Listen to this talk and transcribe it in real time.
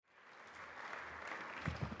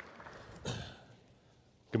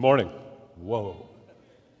Good morning. Whoa.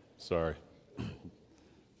 Sorry. Are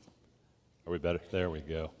we better? There we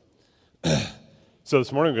go. So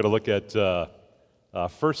this morning we're going to look at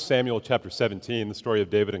 1 Samuel chapter 17, the story of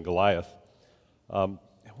David and Goliath. One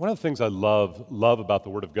of the things I love about the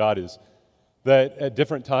Word of God is that at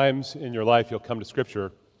different times in your life you'll come to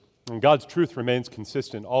Scripture, and God's truth remains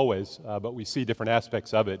consistent always, but we see different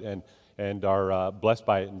aspects of it and are blessed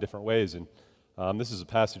by it in different ways. And this is a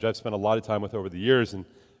passage I've spent a lot of time with over the years and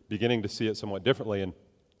beginning to see it somewhat differently, and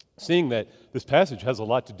seeing that this passage has a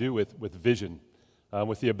lot to do with vision,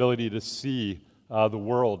 with the ability to see the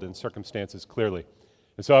world and circumstances clearly.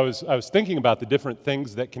 And so I was thinking about the different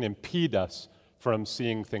things that can impede us from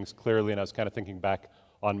seeing things clearly, and I was kind of thinking back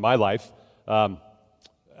on my life.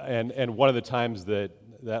 And one of the times that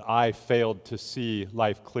I failed to see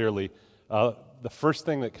life clearly, the first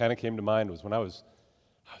thing that kind of came to mind was when I was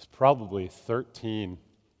probably 13,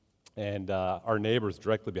 and our neighbors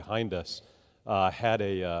directly behind us had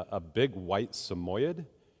a big white Samoyed.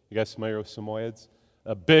 You guys familiar with Samoyeds?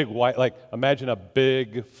 A big white, like imagine a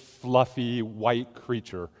big, fluffy, white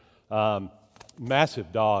creature.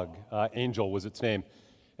 Massive dog. Angel was its name.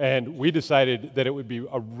 And we decided that it would be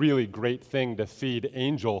a really great thing to feed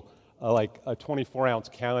Angel like a 24-ounce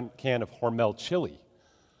can of Hormel chili.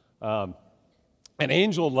 And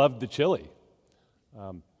Angel loved the chili.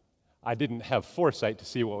 I didn't have foresight to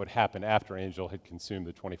see what would happen after Angel had consumed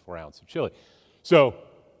the 24-ounce of chili. So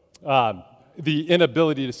the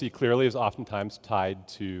inability to see clearly is oftentimes tied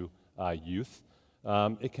to youth.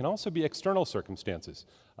 It can also be external circumstances.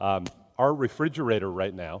 Our refrigerator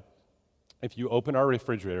right now, if you open our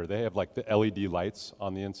refrigerator, they have like the LED lights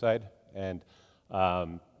on the inside. And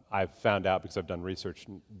I've found out, because I've done research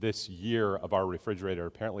this year of our refrigerator,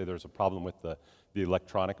 apparently there's a problem with the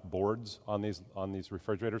electronic boards on these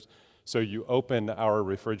refrigerators. So you open our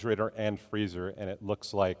refrigerator and freezer, and it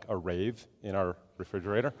looks like a rave in our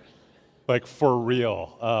refrigerator, like for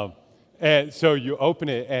real. And so you open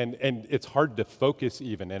it, and it's hard to focus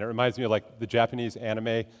even. And it reminds me of like the Japanese anime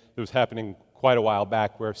that was happening quite a while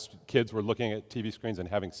back, where kids were looking at TV screens and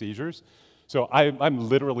having seizures. So I'm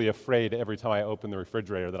literally afraid every time I open the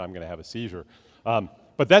refrigerator that I'm going to have a seizure.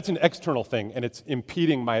 But that's an external thing, and it's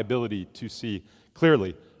impeding my ability to see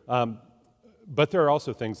clearly. But there are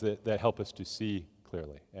also things that help us to see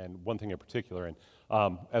clearly. And one thing in particular,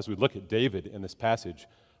 and as we look at David in this passage,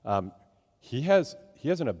 he has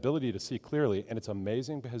an ability to see clearly, and it's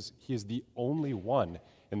amazing because he is the only one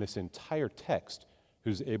in this entire text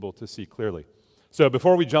who's able to see clearly. So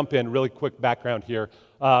before we jump in, really quick background here.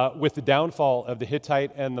 With the downfall of the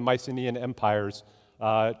Hittite and the Mycenaean empires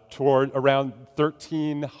toward around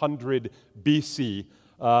 1300 BC,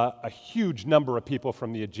 a huge number of people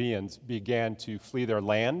from the Aegeans began to flee their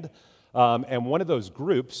land, and one of those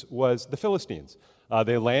groups was the Philistines.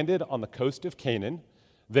 They landed on the coast of Canaan.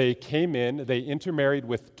 They came in, they intermarried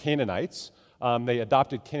with Canaanites, they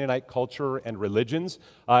adopted Canaanite culture and religions,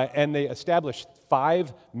 and they established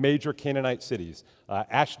 5 major Canaanite cities: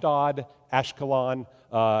 Ashdod, Ashkelon,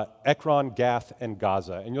 Ekron, Gath, and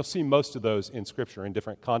Gaza. And you'll see most of those in Scripture in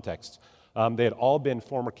different contexts. They had all been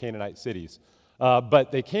former Canaanite cities.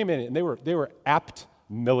 But they came in, and they were apt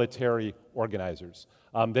military organizers.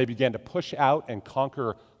 They began to push out and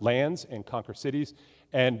conquer lands and conquer cities,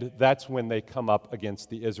 and that's when they come up against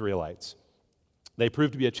the Israelites. They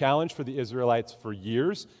proved to be a challenge for the Israelites for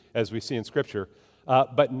years, as we see in Scripture,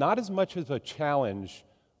 but not as much of a challenge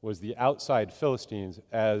was the outside Philistines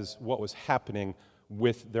as what was happening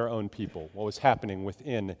with their own people, what was happening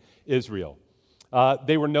within Israel.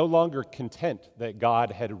 They were no longer content that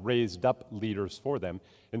God had raised up leaders for them.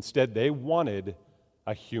 Instead, they wanted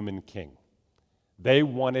a human king. They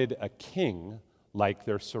wanted a king like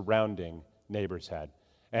their surrounding neighbors had.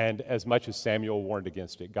 And as much as Samuel warned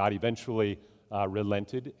against it, God eventually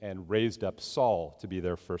relented and raised up Saul to be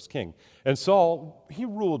their first king. And Saul, he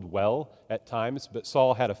ruled well at times, but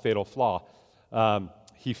Saul had a fatal flaw.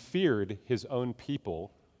 He feared his own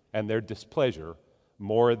people and their displeasure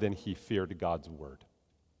more than he feared God's word.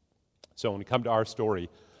 So when we come to our story,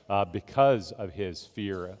 because of his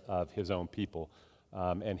fear of his own people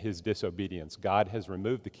and his disobedience, God has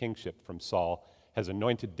removed the kingship from Saul, has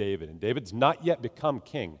anointed David. And David's not yet become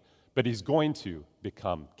king, but he's going to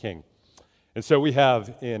become king. And so we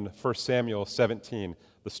have in 1 Samuel 17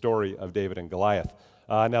 the story of David and Goliath.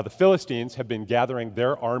 Now the Philistines have been gathering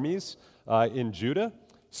their armies in Judah.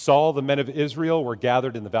 Saul, the men of Israel, were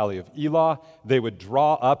gathered in the valley of Elah. They would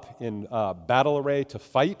draw up in battle array to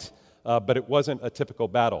fight, but it wasn't a typical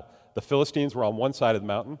battle. The Philistines were on one side of the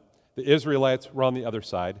mountain, the Israelites were on the other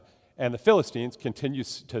side, and the Philistines continued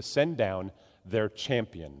to send down their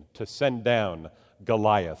champion, to send down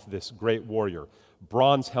Goliath, this great warrior.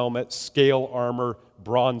 Bronze helmet, scale armor,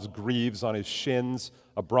 bronze greaves on his shins,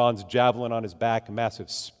 a bronze javelin on his back, a massive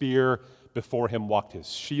spear. Before him walked his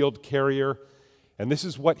shield carrier. And this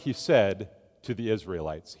is what he said to the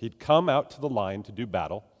Israelites. He'd come out to the line to do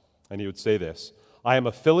battle, and he would say this, I am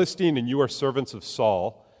a Philistine, and you are servants of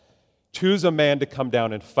Saul. Choose a man to come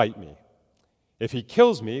down and fight me. If he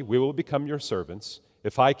kills me, we will become your servants.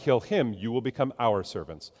 If I kill him, you will become our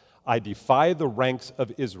servants. I defy the ranks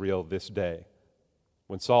of Israel this day.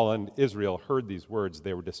 When Saul and Israel heard these words,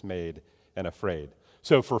 they were dismayed and afraid.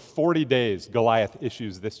 So for 40 days, Goliath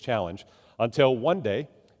issues this challenge until one day,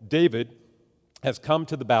 David has come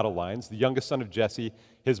to the battle lines, the youngest son of Jesse.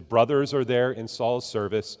 His brothers are there in Saul's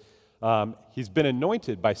service. He's been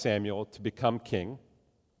anointed by Samuel to become king,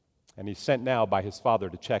 and he's sent now by his father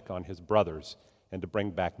to check on his brothers and to bring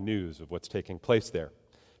back news of what's taking place there.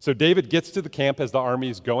 So David gets to the camp as the army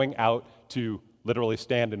is going out to literally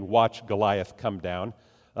stand and watch Goliath come down.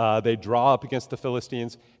 They draw up against the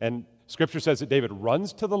Philistines, and Scripture says that David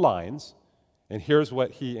runs to the lines, and here's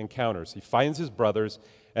what he encounters. He finds his brothers,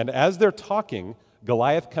 and as they're talking,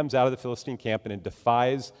 Goliath comes out of the Philistine camp and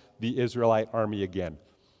defies the Israelite army again.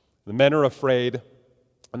 The men are afraid,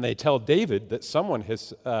 and they tell David that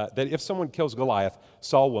that if someone kills Goliath,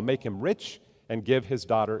 Saul will make him rich and give his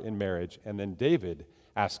daughter in marriage. And then David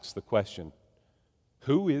asks the question,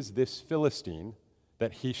 who is this Philistine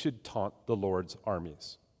that he should taunt the Lord's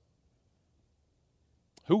armies?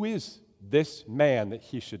 Who is this man that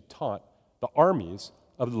he should taunt the armies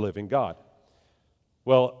of the living God?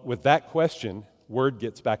 Well, with that question, word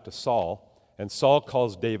gets back to Saul, and Saul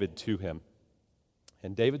calls David to him.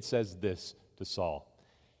 And David says this to Saul.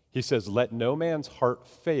 He says, let no man's heart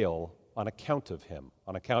fail on account of him,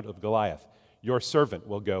 on account of Goliath. Your servant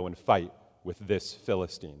will go and fight with this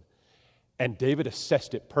Philistine. And David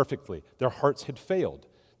assessed it perfectly. Their hearts had failed.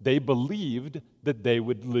 They believed that they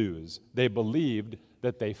would lose. They believed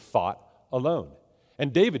that they fought alone.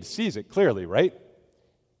 And David sees it clearly, right?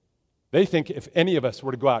 They think if any of us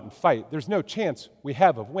were to go out and fight, there's no chance we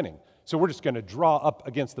have of winning. So we're just going to draw up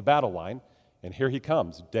against the battle line, and here he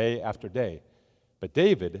comes day after day. But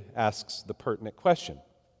David asks the pertinent question,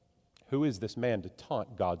 who is this man to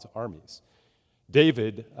taunt God's armies?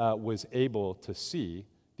 David was able to see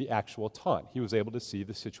the actual taunt. He was able to see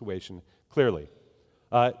the situation clearly.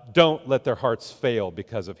 Don't let their hearts fail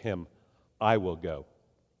because of him. I will go.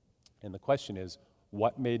 And the question is,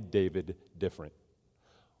 what made David different?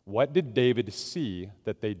 What did David see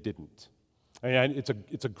that they didn't? I mean,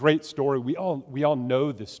 it's a great story. We all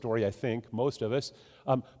know this story, I think, most of us.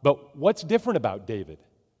 But what's different about David?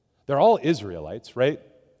 They're all Israelites, right?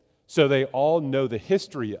 So they all know the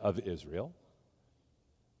history of Israel.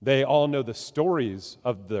 They all know the stories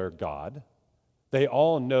of their God. They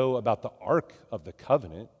all know about the Ark of the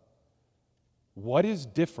Covenant. What is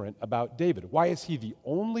different about David? Why is he the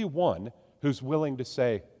only one who's willing to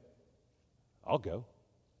say, I'll go?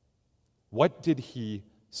 What did he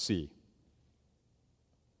see?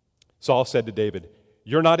 Saul said to David,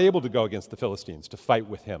 you're not able to go against the Philistines to fight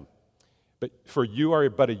with him, for you are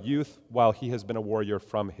but a youth while he has been a warrior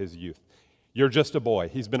from his youth. You're just a boy.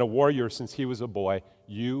 He's been a warrior since he was a boy.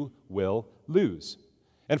 You will lose.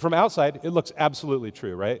 And from outside, it looks absolutely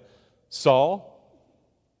true, right? Saul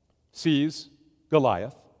sees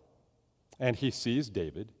Goliath, and he sees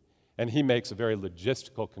David, and he makes a very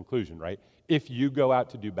logistical conclusion, right? If you go out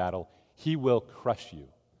to do battle, he will crush you.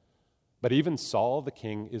 But even Saul, the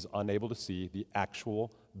king, is unable to see the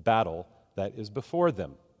actual battle that is before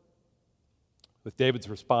them. With David's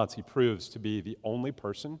response, he proves to be the only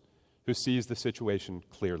person who sees the situation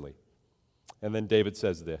clearly. And then David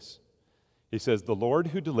says this. He says, the Lord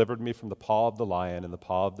who delivered me from the paw of the lion and the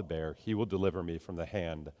paw of the bear, he will deliver me from the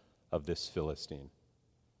hand of this Philistine.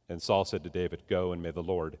 And Saul said to David, go and may the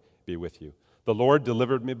Lord be with you. The Lord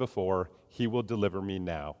delivered me before, he will deliver me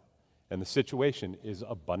now. And the situation is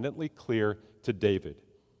abundantly clear to David.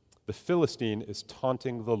 The Philistine is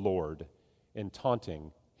taunting the Lord and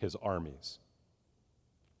taunting his armies.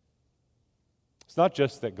 It's not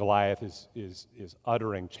just that Goliath is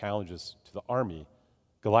uttering challenges to the army.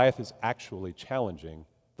 Goliath is actually challenging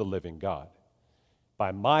the living God.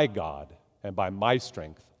 By my God and by my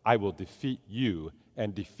strength, I will defeat you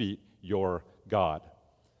and defeat your God.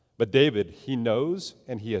 But David, he knows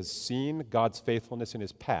and he has seen God's faithfulness in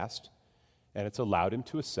his past, and it's allowed him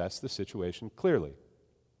to assess the situation clearly.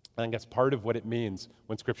 I think that's part of what it means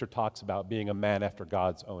when Scripture talks about being a man after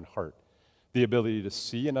God's own heart. The ability to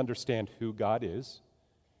see and understand who God is,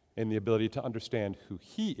 and the ability to understand who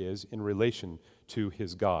he is in relation to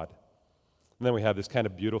his God. And then we have this kind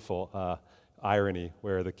of beautiful irony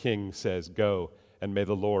where the king says, "Go, and may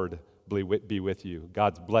the Lord be with you."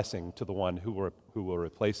 God's blessing to the one who will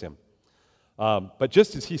replace him. But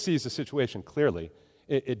just as he sees the situation clearly,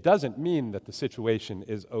 it doesn't mean that the situation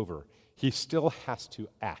is over. He still has to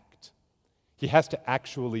act. He has to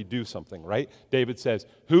actually do something, right? David says,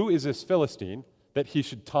 "Who is this Philistine that he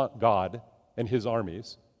should taunt God and his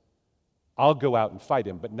armies? I'll go out and fight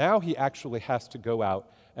him." But now he actually has to go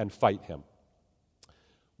out and fight him.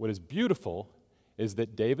 What is beautiful is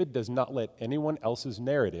that David does not let anyone else's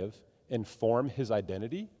narrative inform his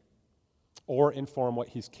identity or inform what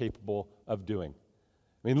he's capable of doing.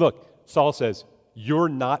 I mean, look, Saul says, "You're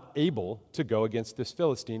not able to go against this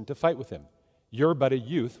Philistine to fight with him. You're but a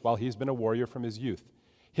youth," while he's been a warrior from his youth.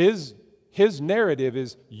 His narrative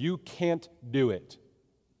is, "You can't do it.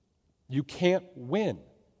 You can't win.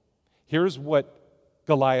 Here's what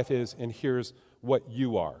Goliath is, and here's what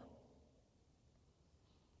you are."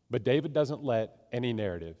 But David doesn't let any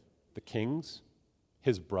narrative, the king's,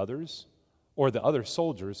 his brothers, or the other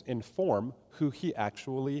soldiers, inform who he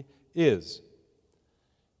actually is.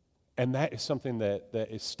 And that is something that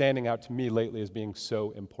is standing out to me lately as being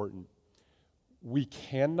so important. We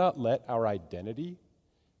cannot let our identity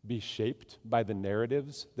be shaped by the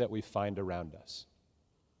narratives that we find around us.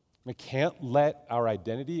 We can't let our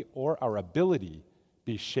identity or our ability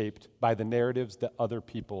be shaped by the narratives that other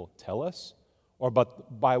people tell us or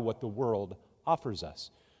by what the world offers us.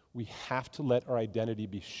 We have to let our identity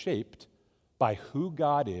be shaped by who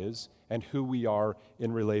God is and who we are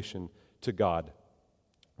in relation to God.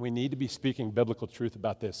 We need to be speaking biblical truth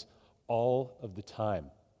about this all of the time.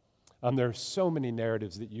 There are so many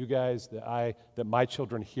narratives that you guys, that my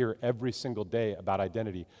children hear every single day about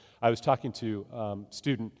identity. I was talking to a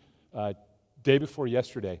student day before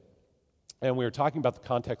yesterday, and we were talking about the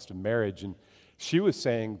context of marriage, and she was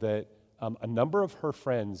saying that a number of her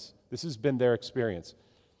friends, this has been their experience,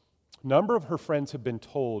 a number of her friends have been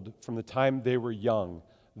told from the time they were young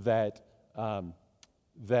that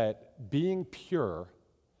being pure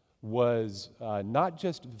was not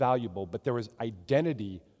just valuable, but there was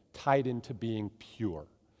identity tied into being pure.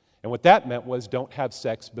 And what that meant was don't have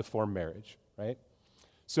sex before marriage, right?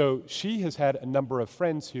 So she has had a number of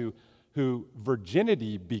friends who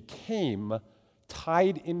virginity became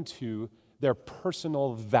tied into their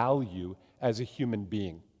personal value as a human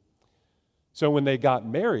being. So when they got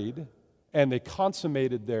married and they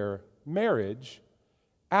consummated their marriage,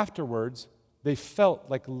 afterwards they felt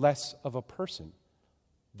like less of a person.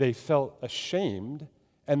 They felt ashamed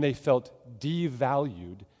and they felt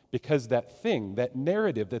devalued because that thing, that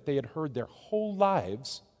narrative that they had heard their whole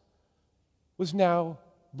lives was now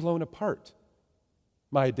blown apart.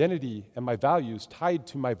 My identity and my values tied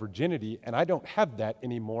to my virginity, and I don't have that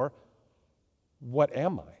anymore. What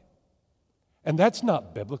am I? And that's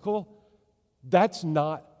not biblical. That's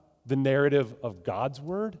not the narrative of God's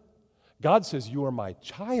word. God says, "You are my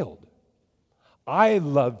child. I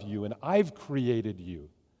love you and I've created you."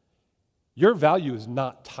 Your value is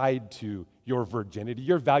not tied to your virginity.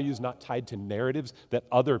 Your value is not tied to narratives that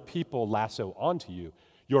other people lasso onto you.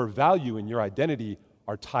 Your value and your identity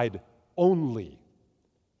are tied only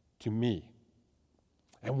to me.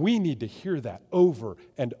 And we need to hear that over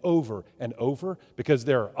and over and over because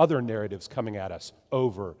there are other narratives coming at us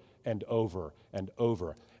over and over and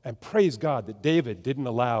over. And praise God that David didn't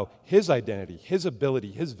allow his identity, his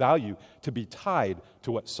ability, his value to be tied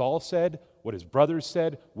to what Saul said, what his brothers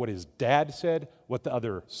said, what his dad said, what the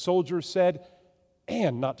other soldiers said,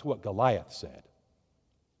 and not to what Goliath said.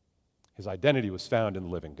 His identity was found in the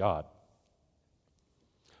living God.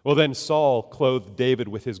 Well, then Saul clothed David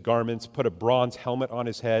with his garments, put a bronze helmet on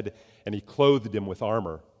his head, and he clothed him with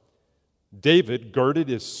armor. David girded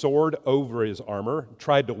his sword over his armor,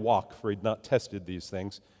 tried to walk, for he'd not tested these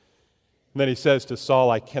things. And then he says to Saul,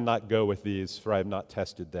 "I cannot go with these, for I have not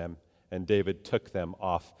tested them." And David took them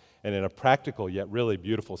off. And in a practical yet really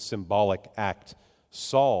beautiful symbolic act,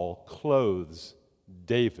 Saul clothes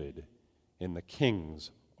David in the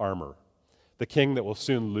king's armor. The king that will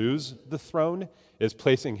soon lose the throne is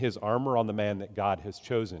placing his armor on the man that God has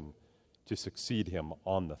chosen to succeed him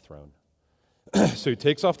on the throne. So he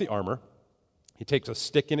takes off the armor, he takes a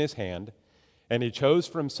stick in his hand, and he chose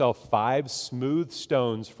for himself 5 smooth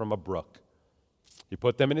stones from a brook. He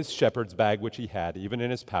put them in his shepherd's bag, which he had, even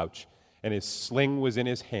in his pouch, and his sling was in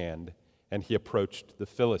his hand, and he approached the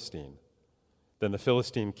Philistine. Then the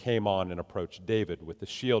Philistine came on and approached David with the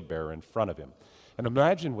shield bearer in front of him. And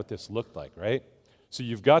imagine what this looked like, right? So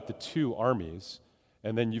you've got the two armies,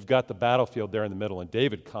 and then you've got the battlefield there in the middle, and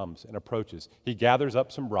David comes and approaches. He gathers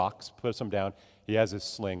up some rocks, puts them down. He has his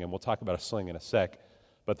sling, and we'll talk about a sling in a sec.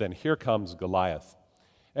 But then here comes Goliath.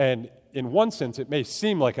 And in one sense, it may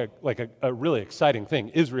seem like a really exciting thing.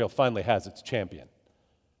 Israel finally has its champion,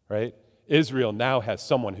 right? Israel now has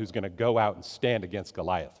someone who's going to go out and stand against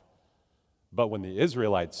Goliath. But when the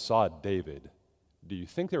Israelites saw David, do you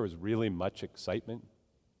think there was really much excitement?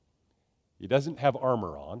 He doesn't have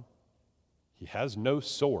armor on. He has no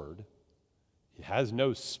sword. He has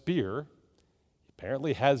no spear. He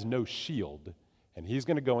apparently has no shield. And he's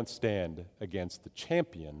going to go and stand against the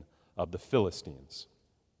champion of the Philistines.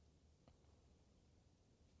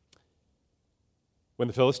 When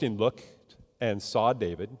the Philistine looked and saw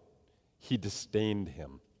David, he disdained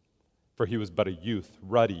him, for he was but a youth,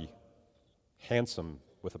 ruddy, handsome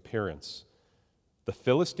with appearance. The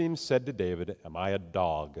Philistine said to David, "Am I a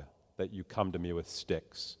dog that you come to me with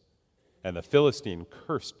sticks?" And the Philistine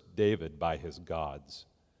cursed David by his gods.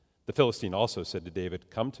 The Philistine also said to David,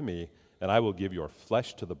 "Come to me, and I will give your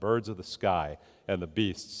flesh to the birds of the sky and the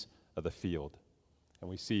beasts of the field." And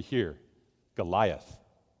we see here, Goliath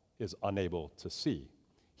is unable to see.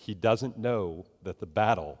 He doesn't know that the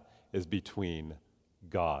battle is between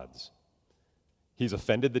gods. He's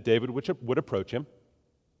offended that David would approach him,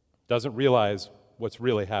 doesn't realize what's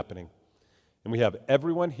really happening. And we have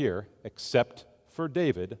everyone here, except for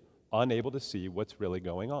David, unable to see what's really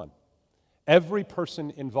going on. Every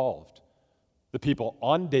person involved, the people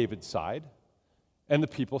on David's side and the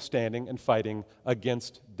people standing and fighting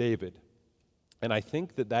against David. And I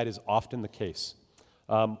think that is often the case.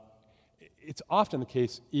 It's often the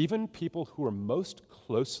case, even people who are most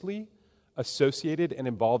closely associated and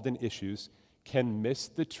involved in issues can miss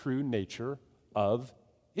the true nature of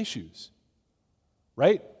issues,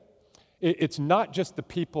 right? It's not just the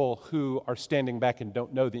people who are standing back and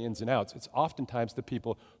don't know the ins and outs. It's oftentimes the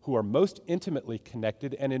people who are most intimately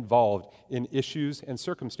connected and involved in issues and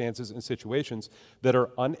circumstances and situations that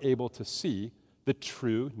are unable to see the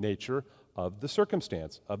true nature of the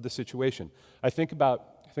circumstance, of the situation. I think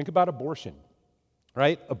about abortion,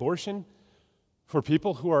 right? Abortion, for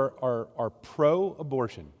people who are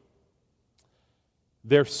pro-abortion,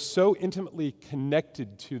 they're so intimately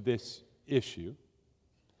connected to this issue,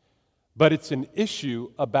 but it's an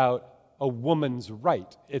issue about a woman's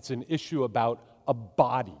right. It's an issue about a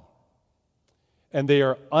body. And they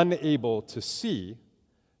are unable to see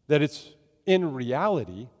that it's, in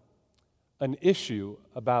reality, an issue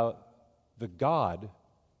about the God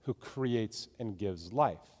who creates and gives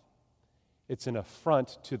life. It's an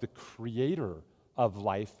affront to the creator of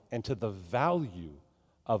life and to the value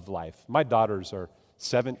of life. My daughters are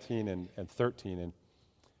 17 and 13, and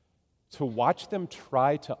to watch them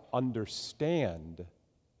try to understand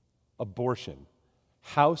abortion,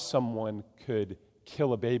 how someone could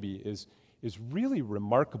kill a baby is really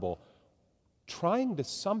remarkable. Trying to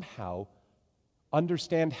somehow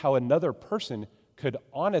understand how another person could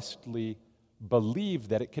honestly believe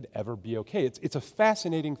that it could ever be okay. It's a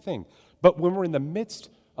fascinating thing. But when we're in the midst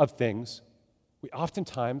of things, we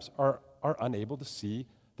oftentimes are unable to see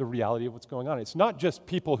the reality of what's going on. It's not just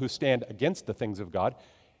people who stand against the things of God.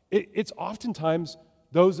 It's oftentimes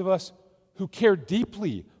those of us who care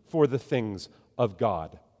deeply for the things of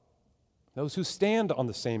God, those who stand on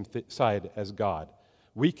the same side as God.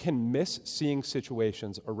 We can miss seeing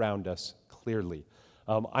situations around us clearly.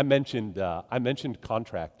 I mentioned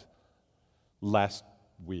contract last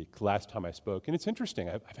time I spoke, and it's interesting.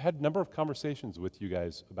 I've had a number of conversations with you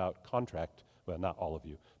guys about contract. Well, not all of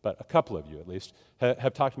you, but a couple of you at least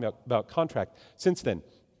have talked about contract since then.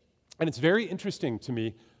 And it's very interesting to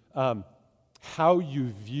me how you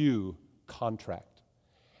view contract.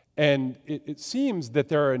 And it seems that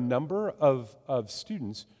there are a number of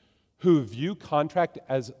students who view contract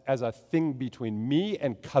as a thing between me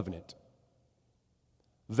and covenant.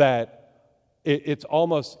 That it's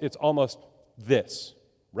almost this,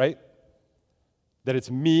 right? That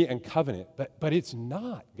it's me and covenant, but it's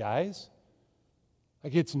not, guys.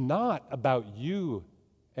 Like, it's not about you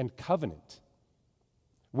and covenant.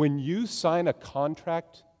 When you sign a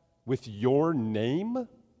contract with your name,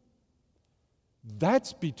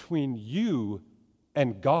 that's between you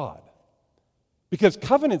and God. Because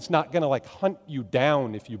covenant's not going to hunt you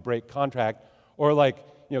down if you break contract, or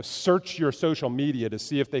search your social media to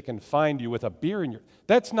see if they can find you with a beer in your.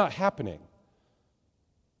 That's not happening.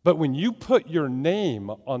 But when you put your name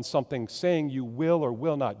on something saying you will or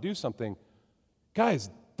will not do something, guys,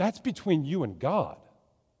 that's between you and God.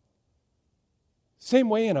 Same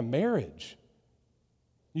way in a marriage.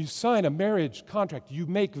 You sign a marriage contract, you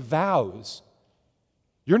make vows.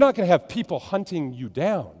 You're not going to have people hunting you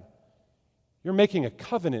down. You're making a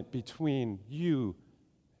covenant between you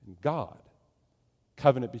and God.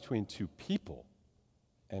 Covenant between two people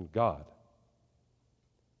and God.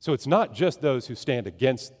 So it's not just those who stand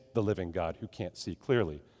against the living God who can't see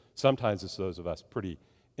clearly. Sometimes it's those of us pretty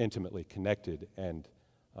intimately connected and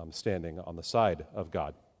standing on the side of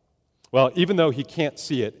God. Well, even though he can't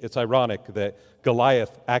see it, it's ironic that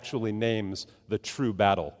Goliath actually names the true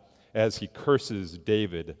battle as he curses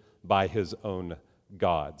David by his own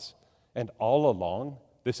gods. And all along,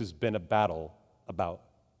 this has been a battle about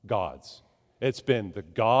gods. It's been the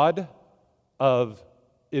God of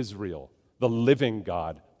Israel, the living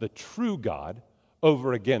God, the true God,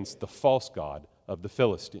 over against the false God of the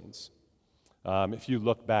Philistines. If you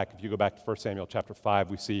go back to 1 Samuel chapter 5,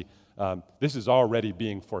 we see this is already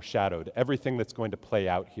being foreshadowed. Everything that's going to play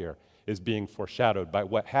out here is being foreshadowed by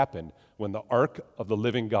what happened when the ark of the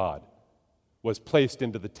living God was placed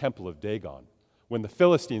into the temple of Dagon. When the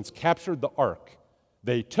Philistines captured the ark,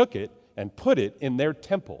 they took it and put it in their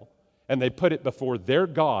temple, and they put it before their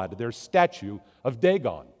god, their statue of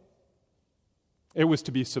Dagon. It was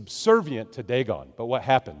to be subservient to Dagon. But what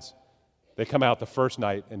happens? They come out the first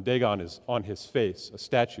night, and Dagon is on his face, a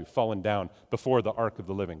statue fallen down before the ark of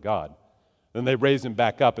the living God. Then they raise him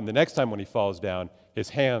back up, and the next time when he falls down, his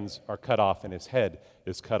hands are cut off and his head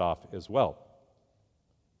is cut off as well.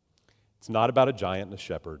 It's not about a giant and a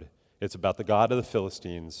shepherd. It's about the God of the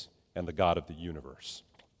Philistines and the God of the universe.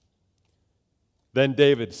 Then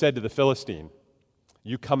David said to the Philistine,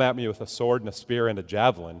 "You come at me with a sword and a spear and a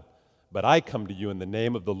javelin, but I come to you in the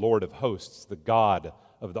name of the Lord of hosts, the God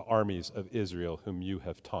of the armies of Israel, whom you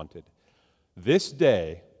have taunted." This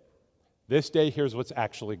day, here's what's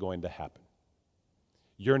actually going to happen.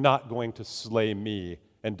 You're not going to slay me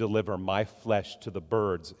and deliver my flesh to the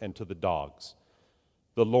birds and to the dogs.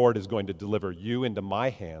 The Lord is going to deliver you into my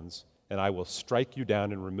hands, and I will strike you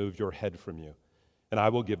down and remove your head from you. And I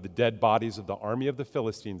will give the dead bodies of the army of the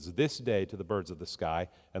Philistines this day to the birds of the sky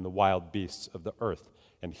and the wild beasts of the earth.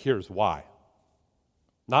 And here's why.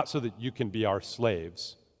 Not so that you can be our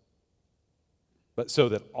slaves, but so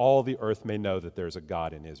that all the earth may know that there's a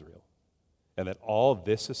God in Israel, and that all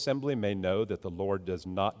this assembly may know that the Lord does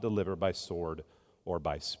not deliver by sword or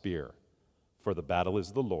by spear. For the battle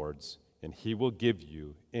is the Lord's, and he will give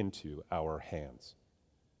you into our hands.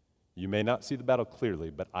 You may not see the battle clearly,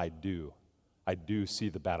 but I do. I do see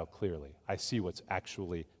the battle clearly. I see what's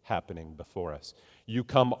actually happening before us. You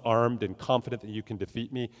come armed and confident that you can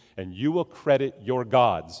defeat me, and you will credit your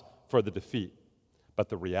gods for the defeat. But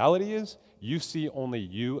the reality is, you see only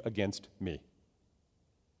you against me.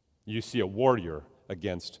 You see a warrior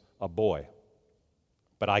against a boy.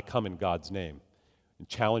 But I come in God's name. In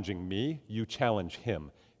challenging me, you challenge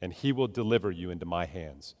him, and he will deliver you into my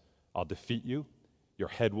hands. I'll defeat you, your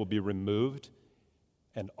head will be removed,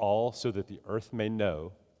 and all so that the earth may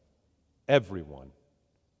know, everyone,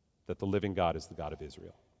 that the living God is the God of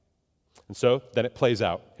Israel. And so then it plays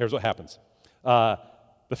out. Here's what happens. The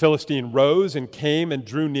Philistine rose and came and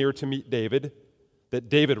drew near to meet David, that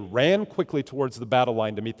David ran quickly towards the battle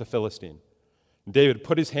line to meet the Philistine. And David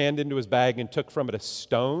put his hand into his bag and took from it a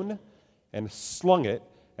stone and slung it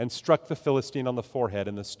and struck the Philistine on the forehead,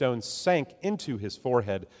 and the stone sank into his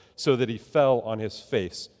forehead so that he fell on his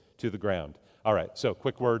face to the ground. All right, so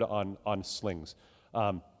quick word on slings.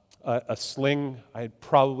 A sling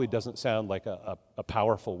probably doesn't sound like a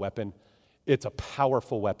powerful weapon. It's a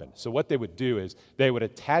powerful weapon. So what they would do is they would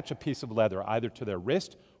attach a piece of leather either to their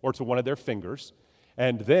wrist or to one of their fingers,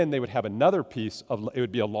 and then they would have another piece it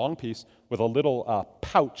would be a long piece with a little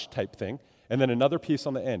pouch type thing, and then another piece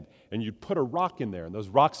on the end. And you'd put a rock in there, and those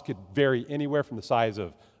rocks could vary anywhere from the size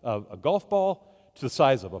of a golf ball to the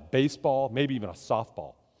size of a baseball, maybe even a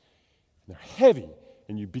softball. And they're heavy,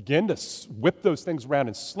 and you begin to whip those things around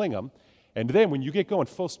and sling them, and then when you get going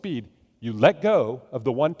full speed, you let go of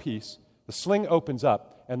the one piece, the sling opens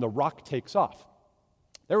up, and the rock takes off.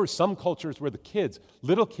 There were some cultures where the kids,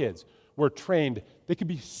 little kids, were trained. They could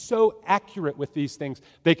be so accurate with these things,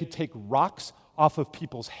 they could take rocks off of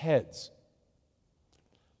people's heads.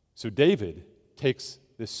 So David takes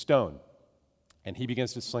this stone, and he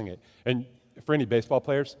begins to sling it. And for any baseball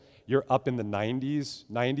players, you're up in the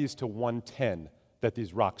 90s to 110 that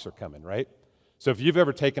these rocks are coming, right? So if you've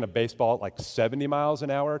ever taken a baseball at like 70 miles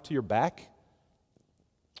an hour to your back,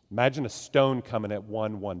 imagine a stone coming at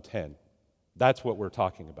 110. That's what we're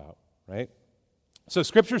talking about, right? So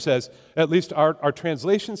Scripture says, at least our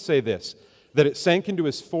translations say this, that it sank into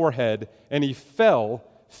his forehead and he fell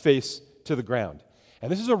face to the ground.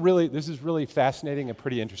 And this is really fascinating and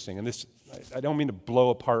pretty interesting. And this, I don't mean to blow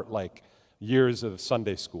apart like years of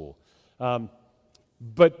Sunday school,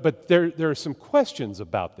 but there are some questions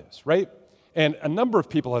about this, right? And a number of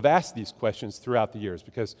people have asked these questions throughout the years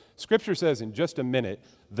because Scripture says in just a minute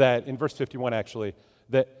that, in verse 51 actually,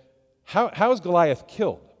 that how is Goliath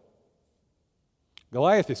killed?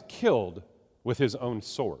 Goliath is killed with his own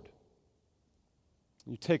sword.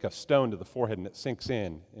 You take a stone to the forehead and it sinks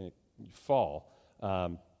in and you fall.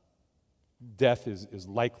 Death is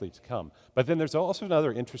likely to come. But then there's also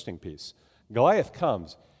another interesting piece. Goliath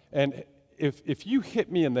comes, and if you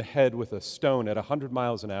hit me in the head with a stone at 100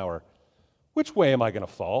 miles an hour, which way am I going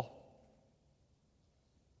to fall?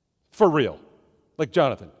 For real. Like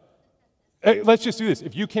Jonathan. Hey, let's just do this.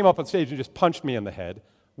 If you came up on stage and just punched me in the head,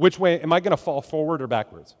 which way, am I going to fall forward or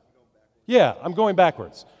backwards? Yeah, I'm going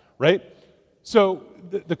backwards, right? So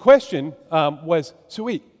the question was, so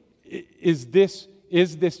wait, is this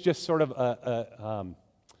just sort of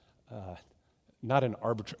not an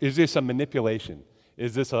arbitrary, is this a manipulation?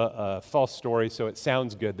 Is this a false story so it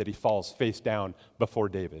sounds good that he falls face down before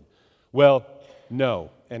David? Well,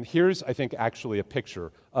 no. And here's, I think, actually a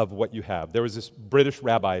picture of what you have. There was this British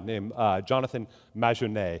rabbi named Jonathan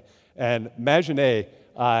Magenais, and Magenais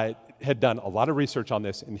had done a lot of research on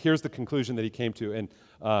this, and here's the conclusion that he came to.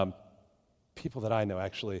 And people that I know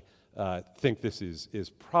actually think this is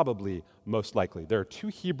probably most likely. There are two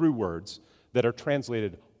Hebrew words that are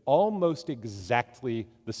translated almost exactly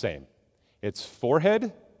the same. It's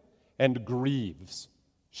forehead and greaves,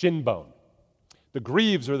 shin bone. The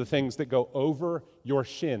greaves are the things that go over your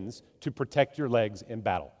shins to protect your legs in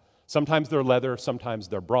battle. Sometimes they're leather, sometimes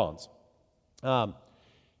they're bronze.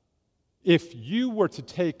 If you were to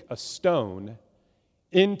take a stone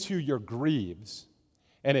into your greaves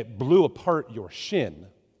and it blew apart your shin,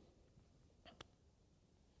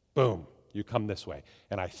 boom, you come this way.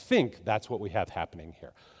 And I think that's what we have happening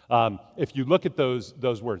here. If you look at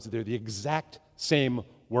those words, they're the exact same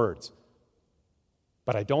words.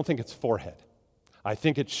 But I don't think it's forehead. I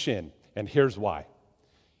think it's shin, and here's why.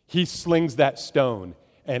 He slings that stone,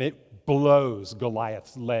 and it blows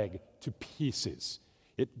Goliath's leg to pieces.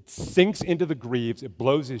 It sinks into the greaves, it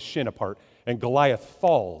blows his shin apart, and Goliath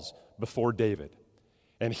falls before David.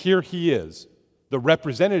 And here he is, the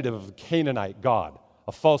representative of the Canaanite god,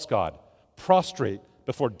 a false god, prostrate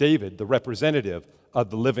before David, the representative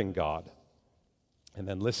of the living God. And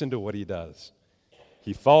then listen to what he does.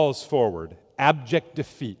 He falls forward, abject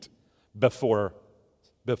defeat before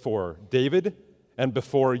David and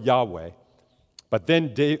before Yahweh. But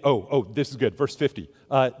then, this is good, verse 50.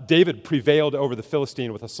 David prevailed over the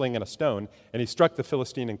Philistine with a sling and a stone, and he struck the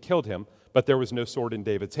Philistine and killed him, but there was no sword in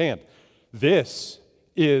David's hand. This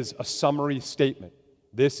is a summary statement.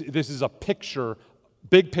 This is a picture,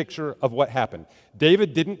 big picture of what happened.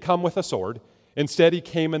 David didn't come with a sword. Instead, he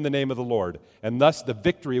came in the name of the Lord, and thus the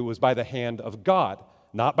victory was by the hand of God,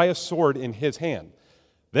 not by a sword in his hand.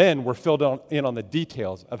 Then we're filled in on the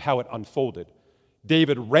details of how it unfolded.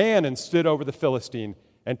 David ran and stood over the Philistine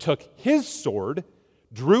and took his sword,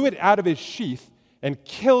 drew it out of his sheath, and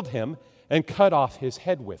killed him and cut off his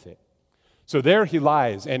head with it. So there he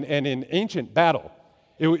lies, and in ancient battle,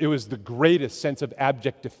 it was the greatest sense of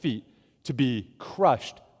abject defeat to be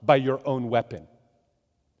crushed by your own weapon.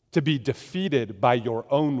 To be defeated by your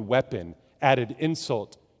own weapon added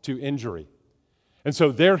insult to injury. And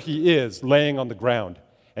so there he is, laying on the ground.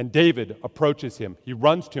 And David approaches him. He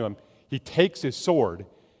runs to him. He takes his sword.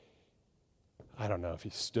 I don't know if he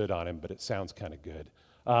stood on him, but it sounds kind of good.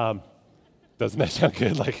 Doesn't that sound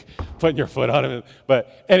good, like putting your foot on him?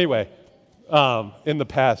 But anyway, in the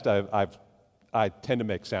past, I tend to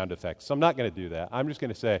make sound effects, so I'm not going to do that. I'm just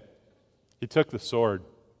going to say he took the sword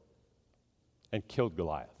and killed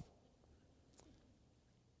Goliath.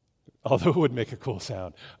 Although it would make a cool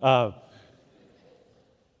sound.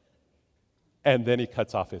 And then he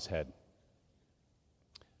cuts off his head.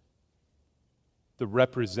 The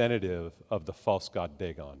representative of the false god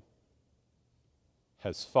Dagon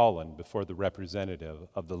has fallen before the representative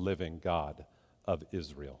of the living God of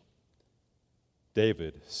Israel.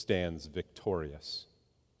 David stands victorious.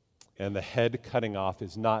 And the head cutting off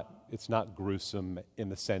it's not gruesome in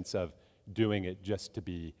the sense of doing it just to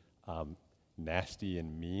be nasty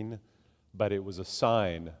and mean, but it was a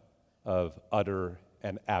sign of utter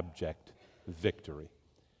and abject victory.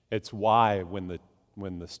 It's why when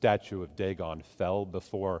the statue of Dagon fell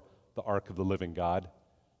before the ark of the living God,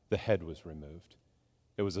 the head was removed.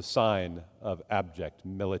 It was a sign of abject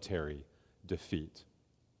military defeat.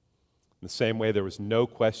 In the same way there was no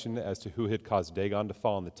question as to who had caused Dagon to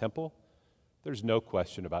fall in the temple, there's no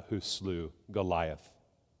question about who slew Goliath.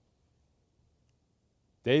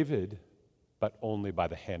 David, but only by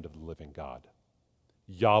the hand of the living God.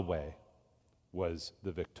 Yahweh was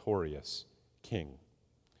the victorious king.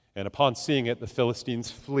 And upon seeing it, the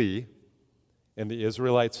Philistines flee, and the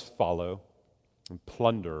Israelites follow and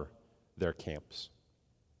plunder their camps.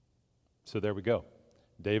 So there we go,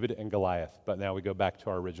 David and Goliath. But now we go back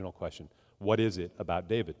to our original question. what is it about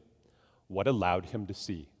David? What allowed him to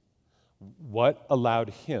see? What allowed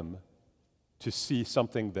him to see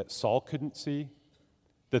something that Saul couldn't see,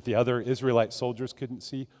 that the other Israelite soldiers couldn't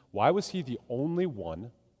see? Why was he the only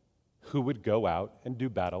one who would go out and do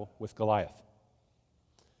battle with Goliath?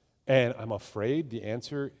 And I'm afraid the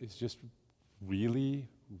answer is just really,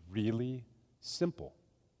 really simple.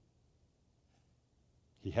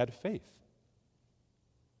 He had faith.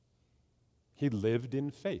 He lived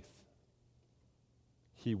in faith.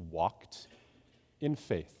 He walked in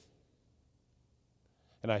faith.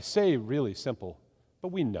 And I say really simple, but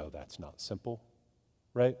we know that's not simple,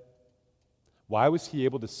 right? Why was he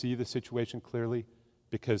able to see the situation clearly?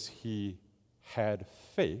 Because he had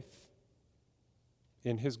faith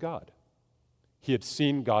in his God. He had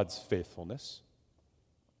seen God's faithfulness.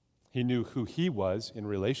 He knew who he was in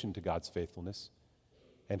relation to God's faithfulness.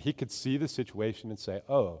 And he could see the situation and say,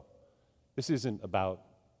 oh, this isn't about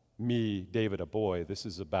me, David, a boy. This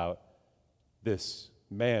is about this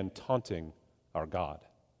man taunting our God.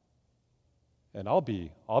 And I'll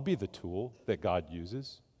be the tool that God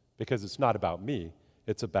uses, because it's not about me,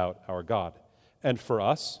 it's about our God. And for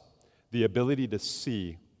us, the ability to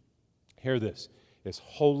see, hear this, is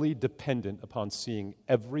wholly dependent upon seeing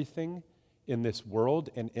everything in this world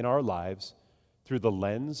and in our lives through the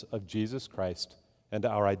lens of Jesus Christ and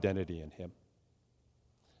our identity in him.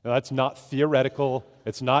 Now, that's not theoretical,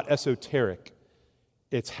 it's not esoteric.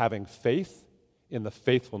 It's having faith in the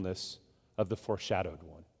faithfulness of the foreshadowed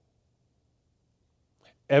one.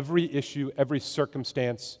 Every issue, every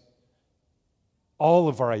circumstance, all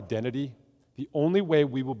of our identity, the only way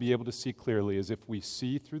we will be able to see clearly is if we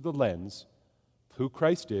see through the lens of who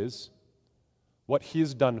Christ is, what he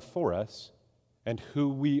has done for us, and who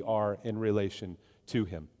we are in relation to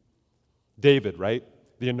him. David, right?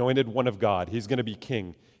 The anointed one of God. He's going to be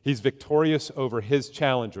king. He's victorious over his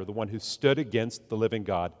challenger, the one who stood against the living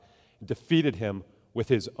God, and defeated him with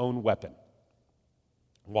his own weapon.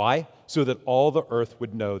 Why? So that all the earth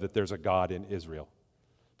would know that there's a God in Israel.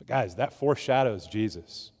 But guys, that foreshadows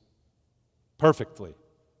Jesus perfectly,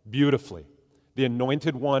 beautifully. The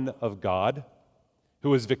anointed one of God, who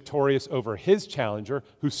was victorious over his challenger,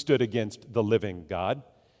 who stood against the living God,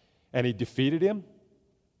 and he defeated him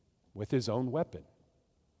with his own weapon.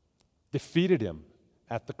 Defeated him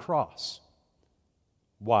at the cross.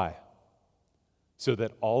 Why? So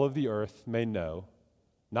that all of the earth may know,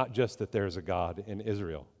 not just that there is a God in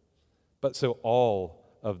Israel, but so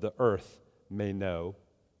all of the earth may know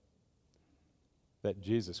that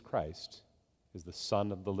Jesus Christ is the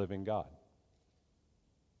Son of the living God.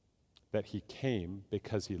 That he came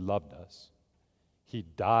because he loved us. He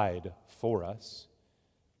died for us,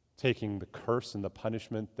 taking the curse and the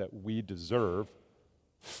punishment that we deserve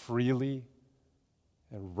freely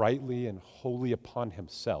and rightly and wholly upon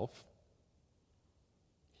himself.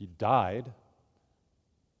 He died.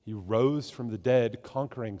 He rose from the dead,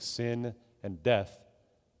 conquering sin and death,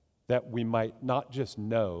 that we might not just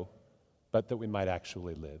know, but that we might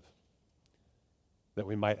actually live, that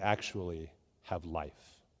we might actually have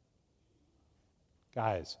life.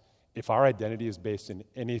 Guys, if our identity is based in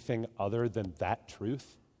anything other than that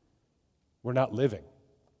truth, we're not living.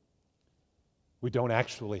 We don't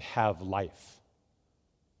actually have life.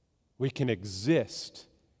 We can exist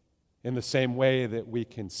in the same way that we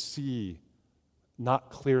can see not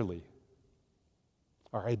clearly.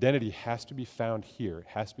 Our identity has to be found here. It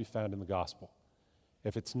has to be found in the gospel.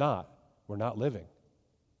 If it's not, we're not living.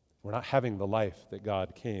 We're not having the life that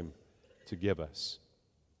God came to give us.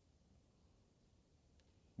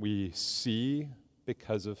 We see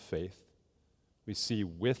because of faith. We see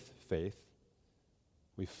with faith.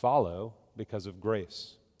 We follow because of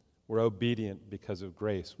grace. We're obedient because of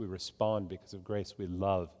grace. We respond because of grace. We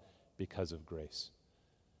love because of grace.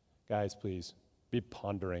 Guys, please be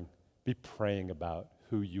pondering, be praying about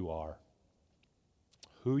who you are.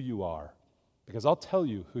 Who you are. Because I'll tell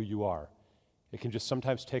you who you are. It can just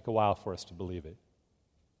sometimes take a while for us to believe it.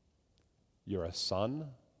 You're a son,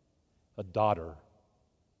 a daughter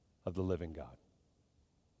of the living God.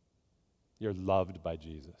 You're loved by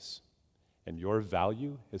Jesus. And your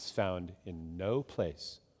value is found in no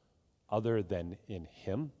place other than in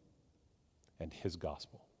him and his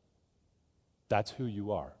gospel. That's who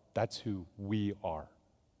you are. That's who we are.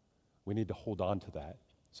 We need to hold on to that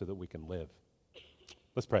so that we can live.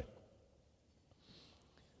 Let's pray.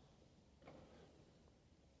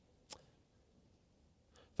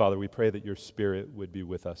 Father, we pray that your Spirit would be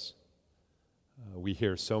with us. We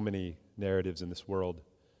hear so many narratives in this world.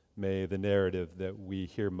 May the narrative that we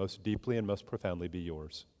hear most deeply and most profoundly be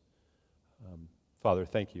yours. Father,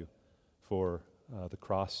 thank you for the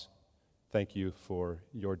cross. Thank you for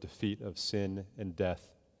your defeat of sin and death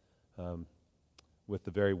with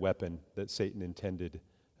the very weapon that Satan intended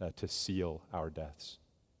to seal our deaths.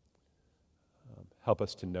 Help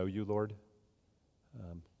us to know you, Lord.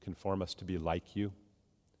 Conform us to be like you.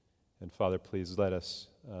 And Father, please let us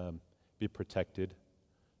be protected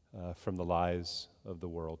from the lies of the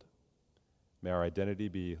world. May our identity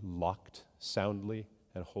be locked soundly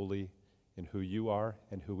and wholly in who you are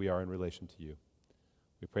and who we are in relation to you.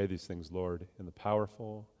 We pray these things, Lord, in the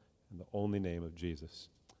powerful and the only name of Jesus.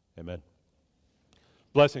 Amen.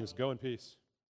 Blessings. Go in peace.